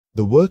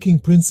The working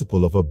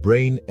principle of a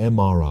brain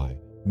MRI,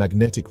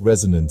 magnetic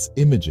resonance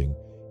imaging,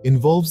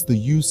 involves the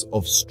use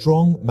of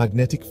strong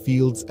magnetic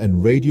fields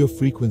and radio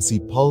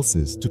frequency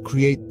pulses to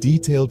create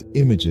detailed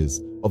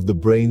images of the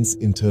brain's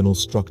internal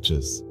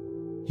structures.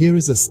 Here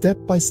is a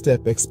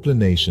step-by-step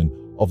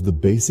explanation of the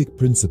basic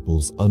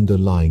principles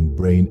underlying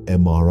brain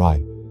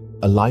MRI.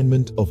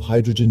 Alignment of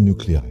hydrogen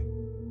nuclei.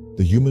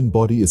 The human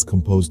body is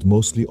composed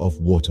mostly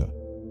of water,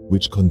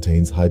 which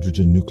contains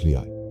hydrogen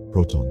nuclei,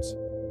 protons.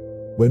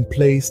 When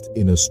placed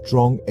in a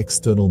strong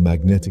external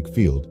magnetic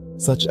field,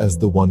 such as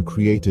the one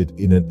created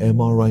in an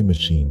MRI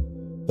machine,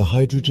 the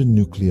hydrogen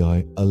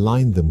nuclei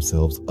align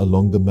themselves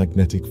along the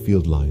magnetic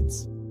field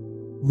lines.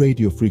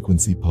 Radio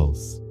frequency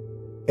pulse.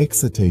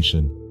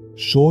 Excitation.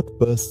 Short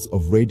bursts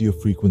of radio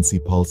frequency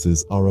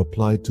pulses are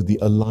applied to the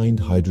aligned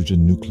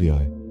hydrogen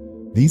nuclei.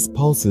 These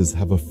pulses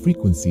have a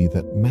frequency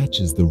that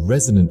matches the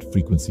resonant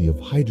frequency of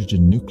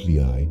hydrogen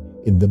nuclei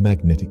in the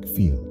magnetic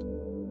field.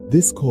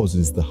 This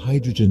causes the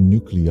hydrogen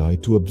nuclei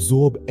to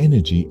absorb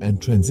energy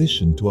and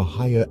transition to a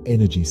higher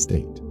energy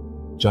state.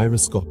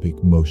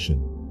 Gyroscopic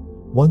motion.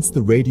 Once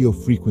the radio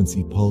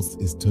frequency pulse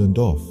is turned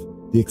off,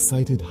 the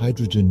excited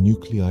hydrogen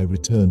nuclei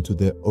return to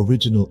their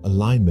original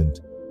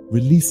alignment,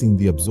 releasing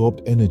the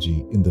absorbed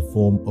energy in the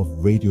form of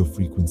radio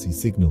frequency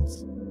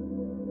signals.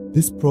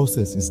 This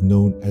process is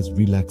known as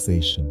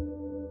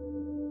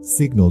relaxation.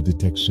 Signal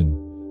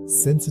detection.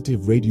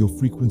 Sensitive radio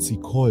frequency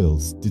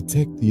coils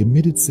detect the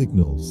emitted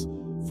signals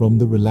from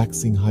the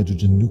relaxing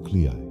hydrogen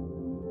nuclei.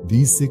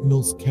 These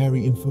signals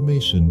carry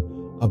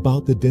information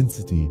about the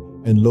density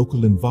and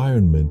local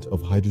environment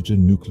of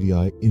hydrogen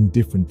nuclei in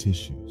different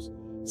tissues.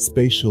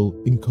 Spatial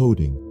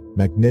encoding.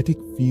 Magnetic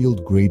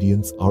field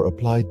gradients are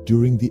applied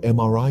during the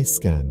MRI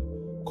scan,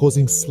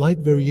 causing slight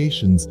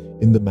variations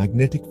in the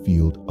magnetic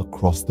field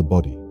across the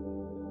body.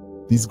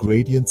 These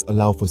gradients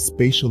allow for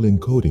spatial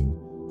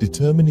encoding,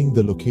 determining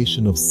the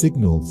location of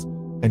signals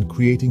and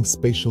creating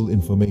spatial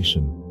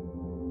information.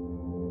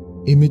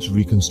 Image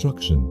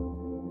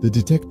reconstruction. The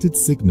detected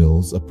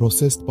signals are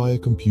processed by a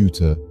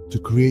computer to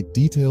create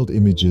detailed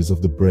images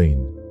of the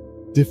brain.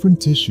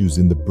 Different tissues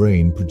in the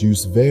brain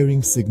produce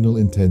varying signal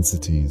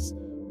intensities,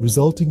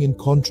 resulting in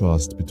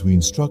contrast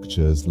between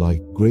structures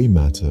like gray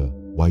matter,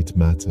 white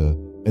matter,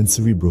 and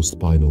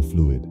cerebrospinal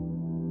fluid.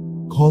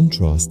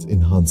 Contrast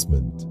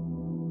enhancement.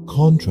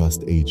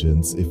 Contrast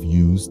agents, if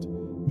used,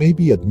 may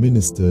be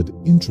administered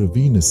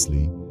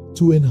intravenously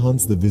to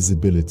enhance the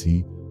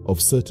visibility of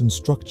certain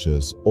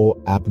structures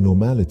or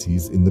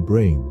abnormalities in the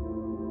brain.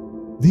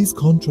 These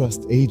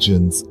contrast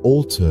agents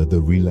alter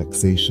the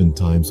relaxation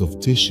times of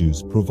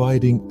tissues,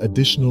 providing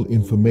additional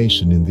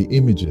information in the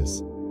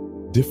images.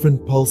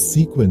 Different pulse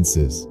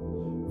sequences.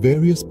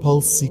 Various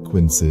pulse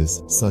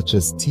sequences, such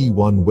as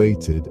T1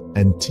 weighted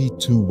and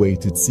T2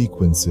 weighted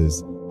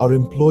sequences, are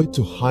employed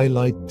to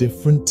highlight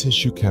different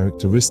tissue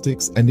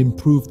characteristics and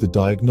improve the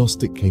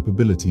diagnostic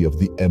capability of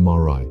the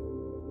MRI.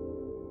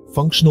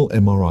 Functional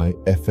MRI,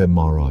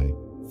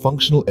 fMRI.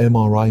 Functional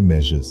MRI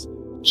measures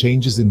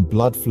changes in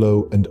blood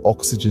flow and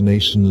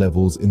oxygenation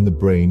levels in the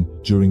brain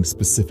during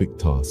specific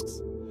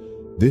tasks.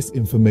 This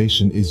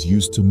information is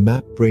used to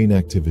map brain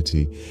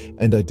activity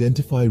and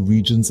identify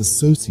regions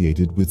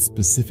associated with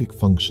specific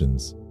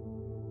functions.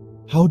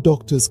 How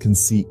doctors can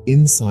see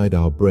inside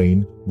our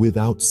brain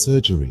without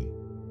surgery.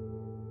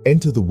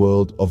 Enter the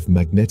world of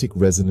magnetic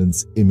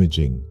resonance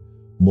imaging,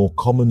 more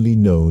commonly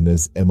known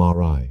as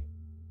MRI.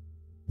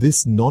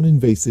 This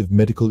non-invasive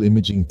medical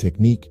imaging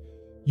technique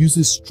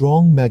uses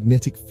strong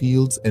magnetic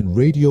fields and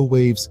radio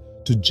waves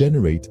to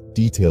generate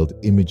detailed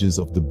images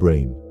of the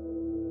brain.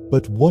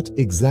 But what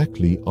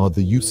exactly are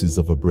the uses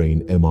of a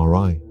brain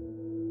MRI?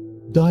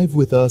 Dive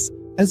with us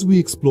as we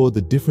explore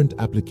the different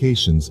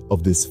applications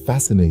of this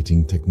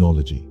fascinating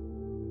technology.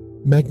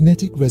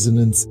 Magnetic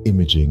resonance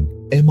imaging,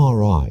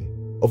 MRI,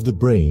 of the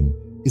brain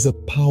is a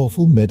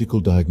powerful medical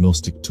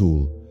diagnostic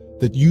tool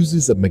that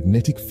uses a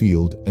magnetic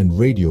field and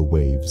radio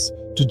waves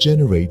to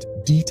generate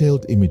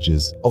detailed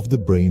images of the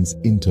brain's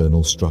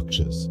internal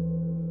structures.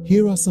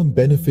 Here are some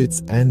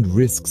benefits and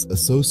risks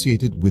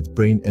associated with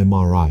brain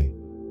MRI.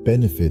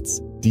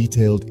 Benefits: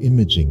 detailed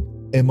imaging.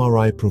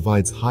 MRI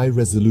provides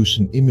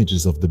high-resolution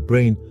images of the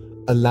brain,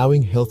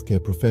 allowing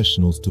healthcare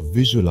professionals to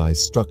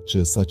visualize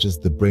structures such as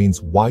the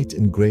brain's white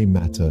and gray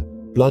matter,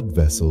 blood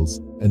vessels,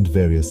 and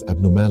various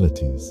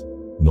abnormalities.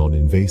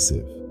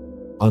 Non-invasive.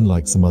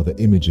 Unlike some other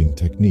imaging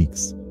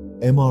techniques,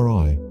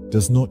 MRI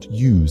does not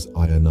use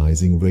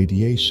ionizing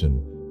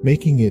radiation,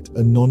 making it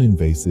a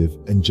non-invasive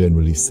and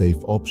generally safe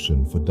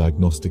option for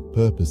diagnostic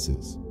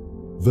purposes.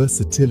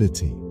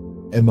 Versatility.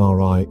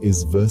 MRI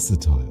is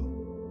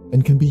versatile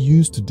and can be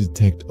used to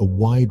detect a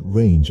wide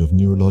range of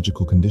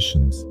neurological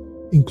conditions,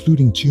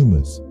 including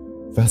tumors,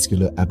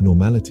 vascular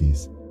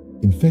abnormalities,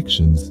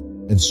 infections,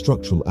 and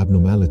structural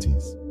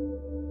abnormalities.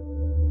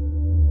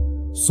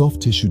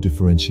 Soft tissue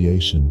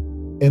differentiation.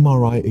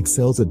 MRI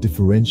excels at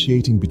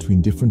differentiating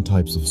between different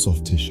types of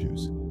soft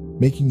tissues,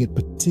 making it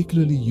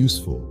particularly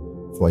useful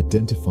for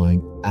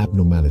identifying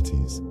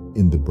abnormalities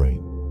in the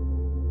brain.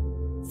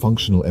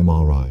 Functional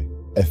MRI,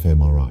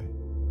 fMRI.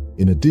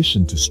 In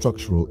addition to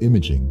structural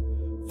imaging,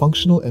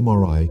 functional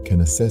MRI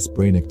can assess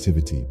brain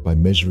activity by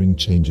measuring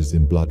changes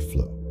in blood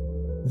flow.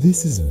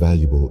 This is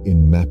valuable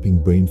in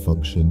mapping brain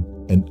function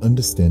and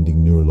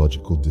understanding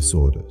neurological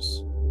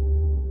disorders.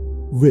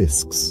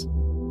 Risks: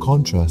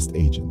 contrast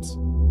agents.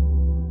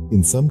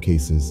 In some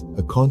cases,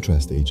 a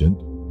contrast agent,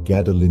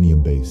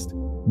 gadolinium-based,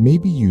 may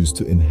be used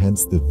to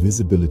enhance the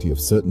visibility of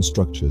certain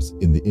structures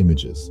in the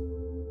images.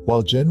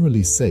 While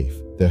generally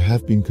safe, there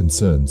have been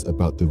concerns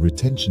about the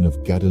retention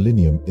of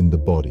gadolinium in the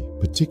body,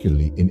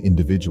 particularly in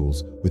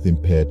individuals with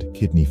impaired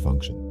kidney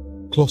function.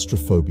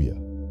 Claustrophobia.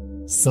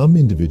 Some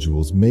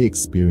individuals may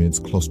experience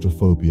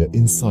claustrophobia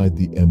inside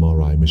the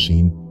MRI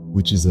machine,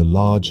 which is a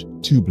large,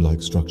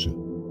 tube-like structure.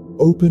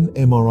 Open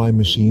MRI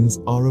machines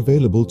are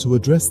available to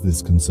address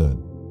this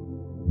concern.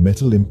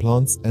 Metal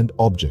implants and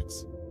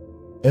objects.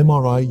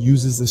 MRI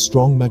uses a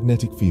strong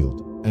magnetic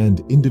field,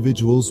 and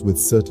individuals with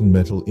certain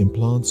metal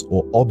implants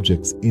or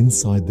objects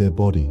inside their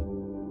body,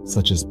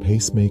 such as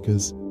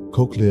pacemakers,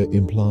 cochlear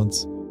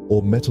implants,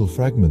 or metal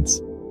fragments,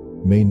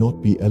 may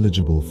not be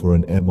eligible for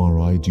an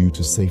MRI due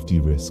to safety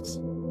risks.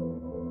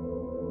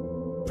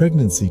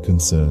 Pregnancy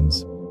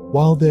concerns.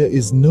 While there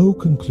is no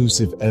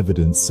conclusive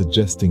evidence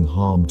suggesting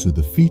harm to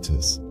the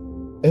fetus,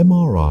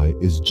 MRI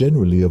is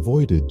generally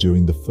avoided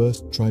during the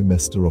first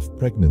trimester of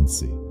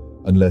pregnancy,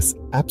 unless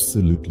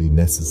absolutely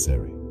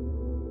necessary.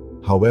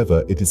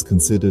 However, it is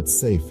considered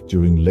safe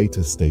during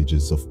later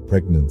stages of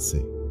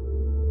pregnancy.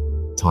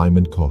 Time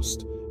and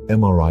cost.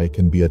 MRI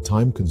can be a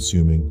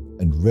time-consuming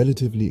and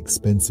relatively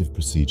expensive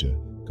procedure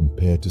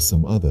compared to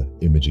some other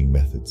imaging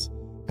methods,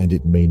 and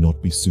it may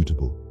not be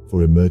suitable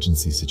for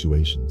emergency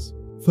situations.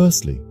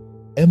 Firstly,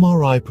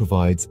 MRI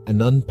provides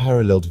an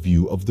unparalleled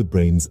view of the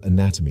brain's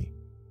anatomy.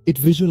 It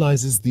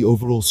visualizes the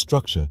overall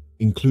structure,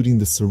 including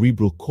the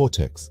cerebral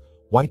cortex,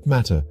 white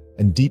matter,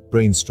 and deep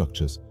brain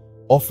structures,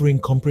 offering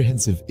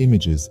comprehensive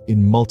images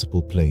in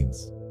multiple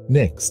planes.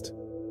 Next,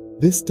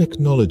 this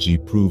technology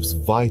proves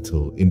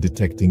vital in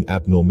detecting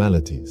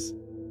abnormalities.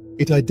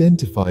 It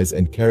identifies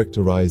and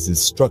characterizes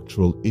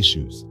structural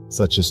issues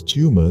such as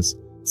tumors,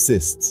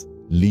 cysts,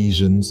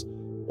 lesions,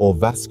 or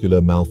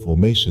vascular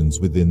malformations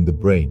within the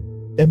brain.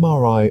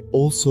 MRI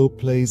also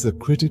plays a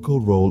critical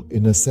role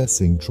in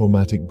assessing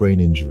traumatic brain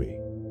injury.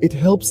 It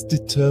helps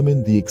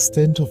determine the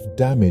extent of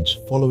damage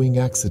following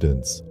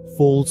accidents,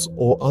 falls,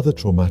 or other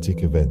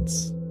traumatic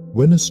events.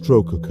 When a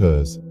stroke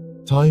occurs,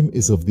 time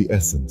is of the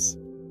essence.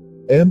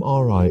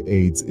 MRI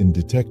aids in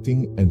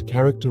detecting and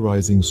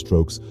characterizing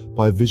strokes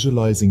by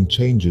visualizing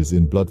changes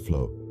in blood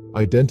flow,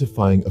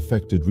 identifying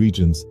affected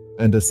regions,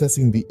 and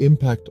assessing the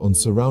impact on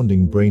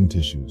surrounding brain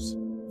tissues.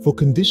 For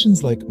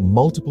conditions like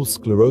multiple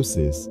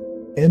sclerosis,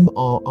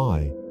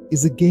 MRI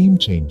is a game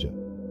changer.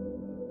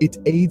 It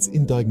aids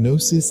in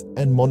diagnosis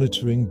and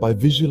monitoring by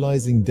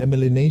visualizing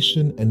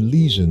demyelination and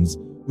lesions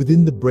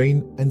within the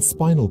brain and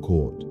spinal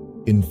cord.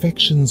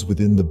 Infections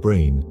within the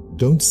brain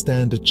don't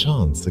stand a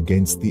chance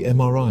against the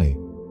MRI.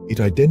 It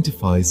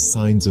identifies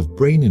signs of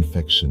brain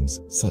infections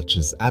such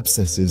as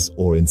abscesses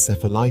or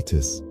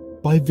encephalitis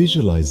by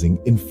visualizing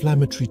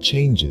inflammatory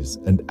changes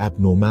and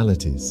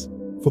abnormalities.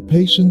 For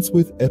patients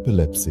with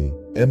epilepsy,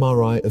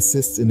 MRI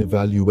assists in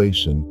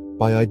evaluation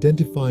by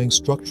identifying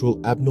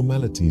structural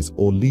abnormalities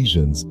or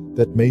lesions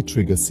that may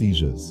trigger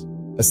seizures.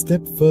 A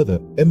step further,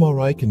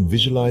 MRI can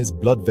visualize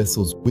blood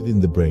vessels within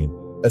the brain,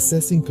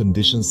 assessing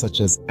conditions such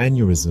as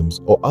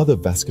aneurysms or other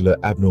vascular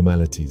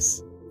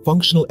abnormalities.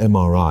 Functional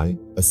MRI,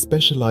 a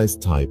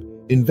specialized type,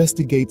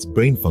 investigates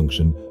brain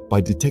function by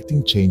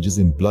detecting changes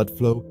in blood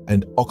flow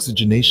and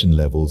oxygenation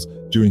levels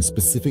during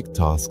specific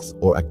tasks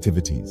or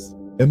activities.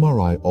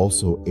 MRI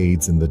also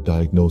aids in the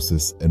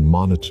diagnosis and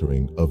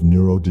monitoring of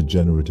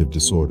neurodegenerative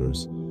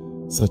disorders,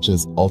 such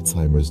as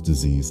Alzheimer's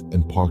disease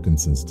and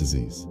Parkinson's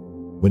disease.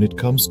 When it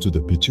comes to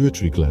the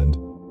pituitary gland,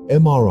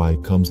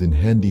 MRI comes in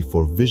handy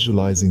for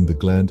visualizing the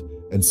gland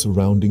and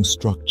surrounding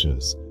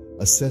structures,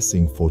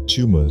 assessing for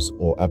tumors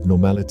or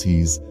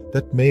abnormalities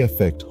that may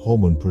affect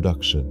hormone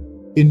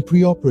production. In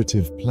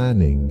preoperative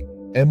planning,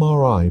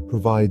 MRI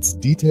provides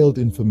detailed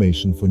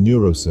information for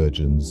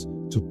neurosurgeons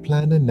to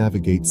plan and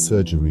navigate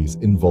surgeries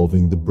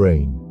involving the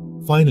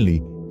brain.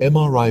 Finally,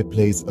 MRI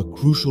plays a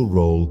crucial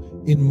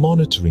role in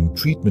monitoring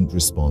treatment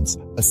response,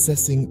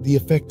 assessing the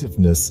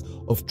effectiveness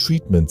of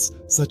treatments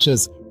such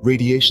as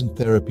radiation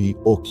therapy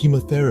or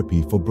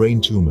chemotherapy for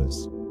brain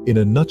tumors. In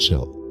a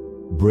nutshell,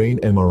 brain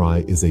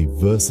MRI is a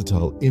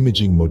versatile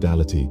imaging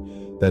modality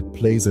that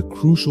plays a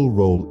crucial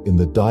role in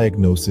the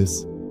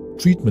diagnosis,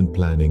 treatment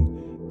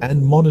planning,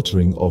 and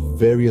monitoring of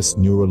various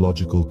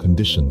neurological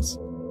conditions.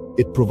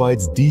 It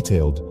provides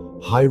detailed,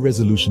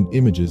 high-resolution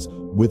images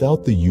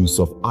without the use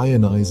of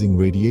ionizing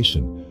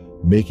radiation,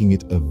 making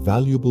it a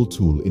valuable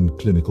tool in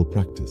clinical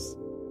practice.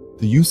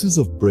 The uses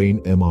of brain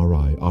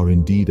MRI are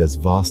indeed as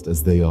vast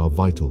as they are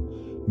vital,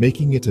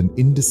 making it an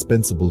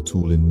indispensable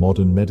tool in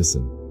modern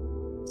medicine.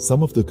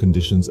 Some of the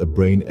conditions a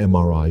brain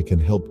MRI can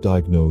help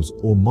diagnose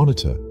or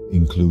monitor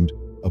include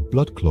a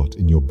blood clot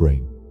in your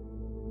brain,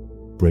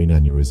 brain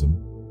aneurysm,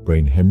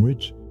 brain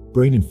hemorrhage,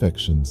 brain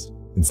infections,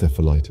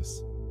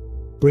 encephalitis.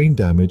 brain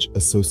damage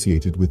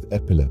associated with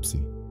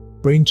epilepsy,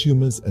 brain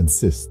tumors and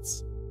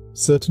cysts,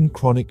 certain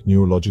chronic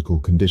neurological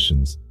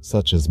conditions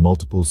such as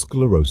multiple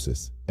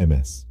sclerosis,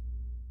 MS,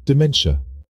 dementia,